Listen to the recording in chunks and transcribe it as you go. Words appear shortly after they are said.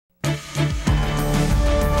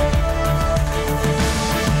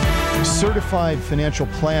Certified financial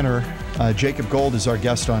planner Jacob Gold is our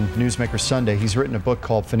guest on Newsmaker Sunday. He's written a book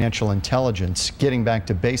called Financial Intelligence, Getting Back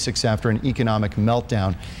to Basics After an Economic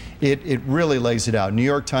Meltdown. It really lays it out. New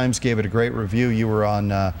York Times gave it a great review. You were in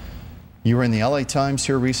the LA Times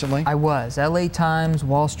here recently? I was. LA Times,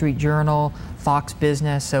 Wall Street Journal, Fox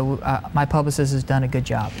Business, so my publicist has done a good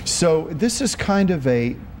job. So this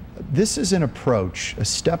is an approach, a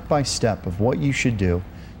step-by-step of what you should do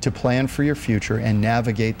to plan for your future and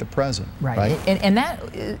navigate the present. Right. And that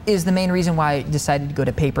is the main reason why I decided to go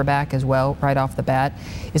to paperback as well, right off the bat,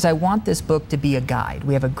 is I want this book to be a guide.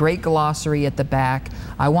 We have a great glossary at the back.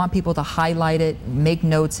 I want people to highlight it, make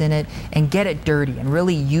notes in it, and get it dirty and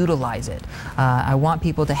really utilize it. I want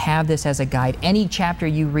people to have this as a guide. Any chapter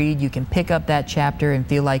you read, you can pick up that chapter and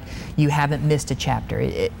feel like you haven't missed a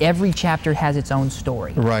chapter. Every chapter has its own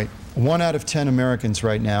story. Right. 1 out of 10 Americans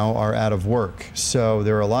right now are out of work. So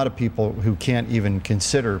there are a lot of people who can't even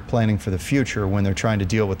consider planning for the future when they're trying to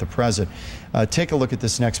deal with the present. Take a look at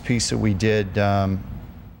this next piece that we did,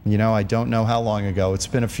 you know, I don't know how long ago. It's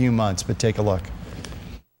been a few months, but take a look.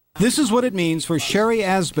 This is what it means for Sherry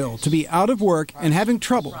Asbill to be out of work and having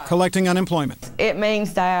trouble collecting unemployment. It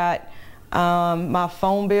means that my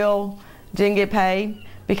phone bill didn't get paid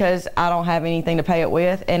because I don't have anything to pay it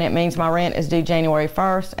with, and it means my rent is due January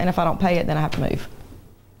 1st, and if I don't pay it, then I have to move.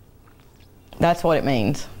 That's what it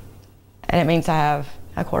means. And it means I have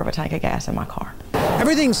a quarter of a tank of gas in my car.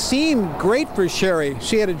 Everything seemed great for Sherry.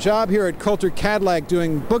 She had a job here at Coulter Cadillac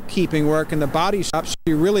doing bookkeeping work in the body shop.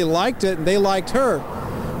 She really liked it, and they liked her.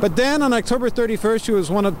 But then on October 31st, she was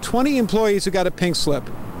one of 20 employees who got a pink slip.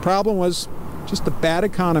 Problem was just the bad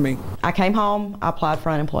economy. I came home, I applied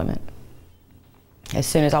for unemployment as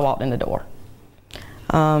soon as I walked in the door.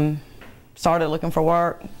 Started looking for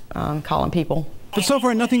work, calling people. But so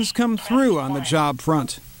far nothing's come through on the job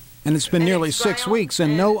front. And it's been nearly 6 weeks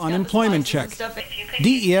and no unemployment check.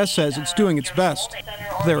 DES says it's doing its best.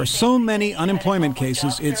 But there are so many unemployment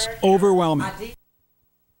cases, it's overwhelming.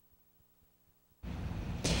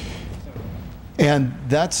 And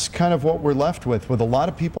that's kind of what we're left with a lot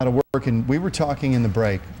of people out of work. And we were talking in the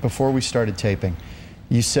break before we started taping.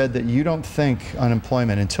 You said that you don't think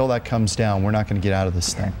unemployment, until that comes down, we're not going to get out of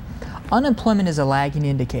this thing. Unemployment is a lagging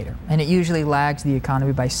indicator, and it usually lags the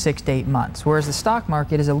economy by 6 to 8 months, whereas the stock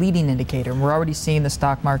market is a leading indicator, and we're already seeing the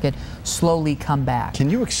stock market slowly come back. Can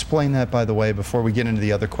you explain that, by the way, before we get into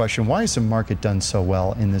the other question? Why has the market done so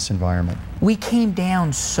well in this environment? We came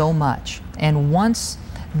down so much, and once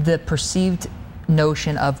the perceived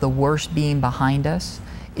notion of the worst being behind us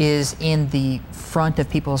is in the front of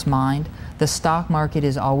people's mind, the stock market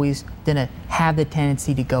is always going to have the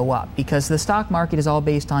tendency to go up, because the stock market is all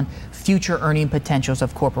based on future earning potentials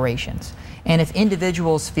of corporations. And if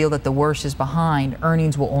individuals feel that the worst is behind,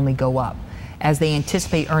 earnings will only go up. As they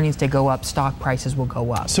anticipate earnings to go up, stock prices will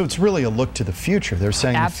go up. So it's really a look to the future. They're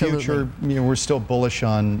saying Absolutely. The future, you know, we're still bullish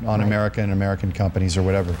on right. America and American companies or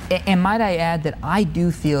whatever. And might I add that I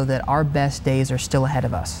do feel that our best days are still ahead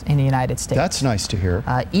of us in the United States. That's nice to hear.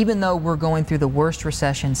 Even though we're going through the worst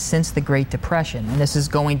recession since the Great Depression, and this is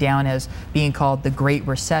going down as being called the Great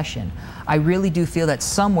Recession, I really do feel that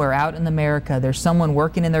somewhere out in America there's someone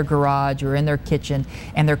working in their garage or in their kitchen,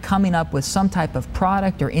 and they're coming up with some type of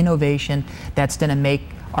product or innovation that's going to make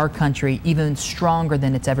our country even stronger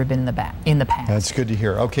than it's ever been in the past. That's good to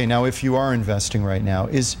hear. Okay, now if you are investing right now,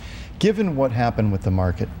 given what happened with the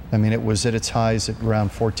market, I mean, it was at its highs at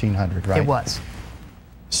around 1,400, right? It was.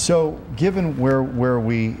 So given where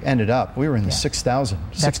we ended up, we were in the 6,000,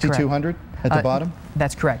 6,200 at the bottom?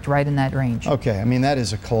 That's correct, right in that range. Okay, I mean, that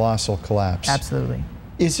is a colossal collapse. Absolutely.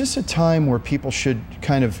 Is this a time where people should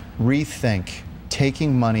kind of rethink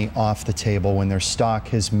taking money off the table when their stock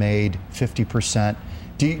has made 50%?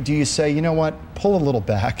 Do you say, you know what, pull a little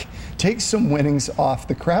back, take some winnings off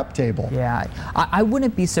the crap table? Yeah, I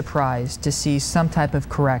wouldn't be surprised to see some type of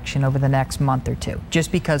correction over the next month or two,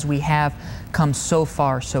 just because we have come so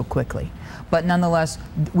far so quickly. But nonetheless,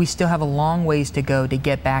 we still have a long ways to go to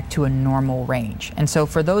get back to a normal range. And so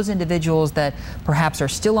for those individuals that perhaps are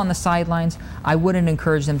still on the sidelines, I wouldn't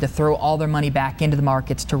encourage them to throw all their money back into the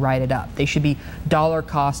markets to ride it up. They should be dollar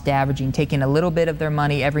cost averaging, taking a little bit of their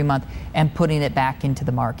money every month and putting it back into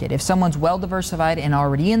the market. If someone's well diversified and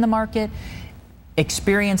already in the market,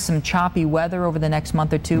 experience some choppy weather over the next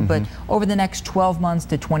month or two, but over the next 12 months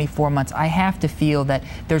to 24 months, I have to feel that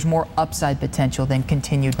there's more upside potential than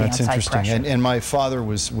continued downside pressure. That's interesting. And my father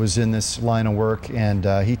was in this line of work, and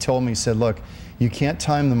he told me, he said, look, you can't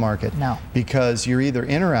time the market. No. Because you're either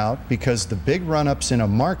in or out, because the big run-ups in a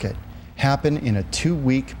market happen in a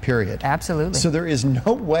 2-week period. Absolutely. So there is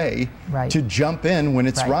no way to jump in when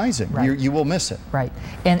it's rising. You will miss it. Right.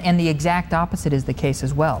 And the exact opposite is the case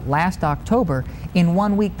as well. Last October, in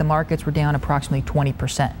 1 week, the markets were down approximately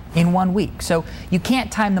 20%. In 1 week. So you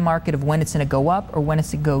can't time the market of when it's going to go up or when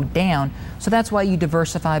it's going to go down. So that's why you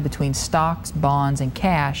diversify between stocks, bonds, and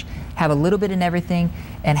cash, have a little bit in everything,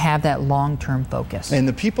 and have that long-term focus. And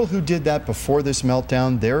the people who did that before this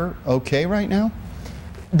meltdown, they're okay right now?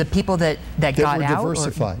 The people that got were out,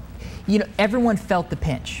 diversified. Or, you know, everyone felt the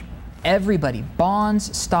pinch. Everybody,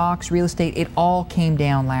 bonds, stocks, real estate, it all came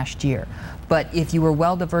down last year. But if you were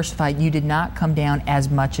well diversified, you did not come down as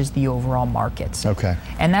much as the overall markets. Okay.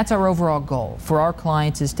 And that's our overall goal for our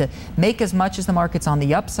clients, is to make as much as the markets on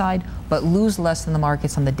the upside, but lose less than the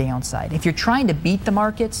markets on the downside. If you're trying to beat the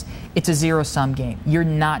markets, it's a zero-sum game. You're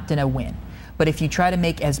not going to win. But if you try to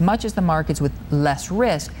make as much as the markets with less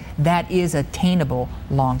risk, that is attainable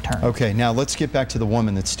long term. Okay, now let's get back to the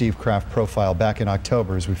woman that Steve Kraft profiled back in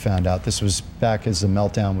October, as we found out. This was back as the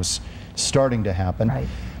meltdown was starting to happen.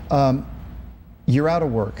 Right. You're out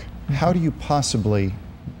of work. How do you possibly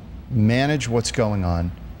manage what's going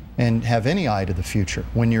on and have any eye to the future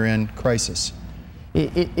when you're in crisis?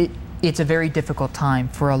 It's a very difficult time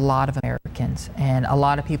for a lot of Americans, and a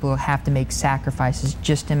lot of people have to make sacrifices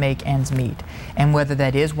just to make ends meet. And whether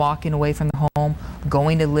that is walking away from the home,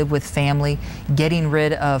 going to live with family, getting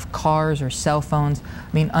rid of cars or cell phones.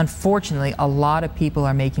 I mean, unfortunately, a lot of people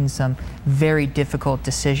are making some very difficult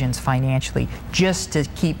decisions financially just to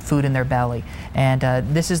keep food in their belly. And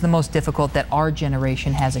this is the most difficult that our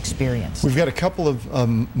generation has experienced. We've got a couple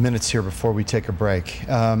of minutes here before we take a break.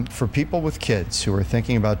 For people with kids who are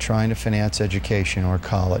thinking about trying to finance education or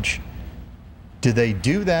college, do they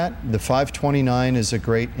do that? The 529 is a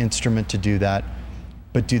great instrument to do that.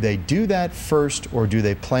 But do they do that first, or do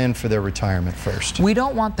they plan for their retirement first? We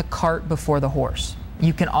don't want the cart before the horse.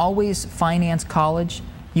 You can always finance college.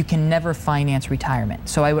 You can never finance retirement.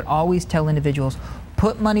 So I would always tell individuals,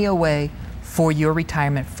 put money away for your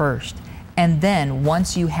retirement first. And then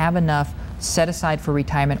once you have enough set aside for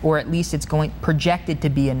retirement, or at least it's projected to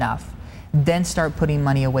be enough, then start putting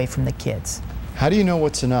money away from the kids. How do you know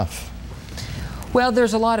what's enough? Well,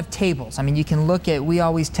 there's a lot of tables. I mean, you can look at, we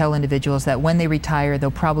always tell individuals that when they retire,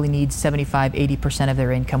 they'll probably need 75–80% of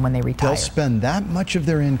their income when they retire. They'll spend that much of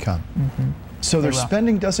their income. So their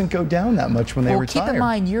spending doesn't go down that much when they retire. Well, keep in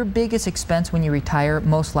mind, your biggest expense when you retire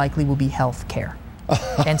most likely will be health care.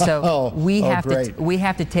 And so we have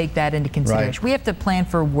to take that into consideration. Right. We have to plan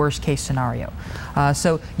for worst case scenario.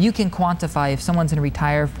 So you can quantify if someone's going to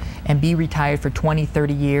retire and be retired for 20,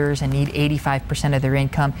 30 years and need 85% of their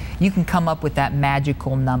income, you can come up with that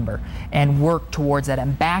magical number and work towards that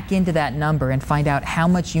and back into that number and find out how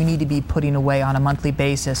much you need to be putting away on a monthly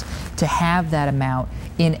basis to have that amount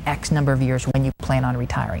in X number of years when you plan on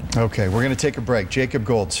retiring. Okay, we're going to take a break. Jacob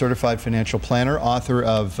Gold, certified financial planner, author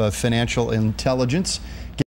of Financial Intelligence.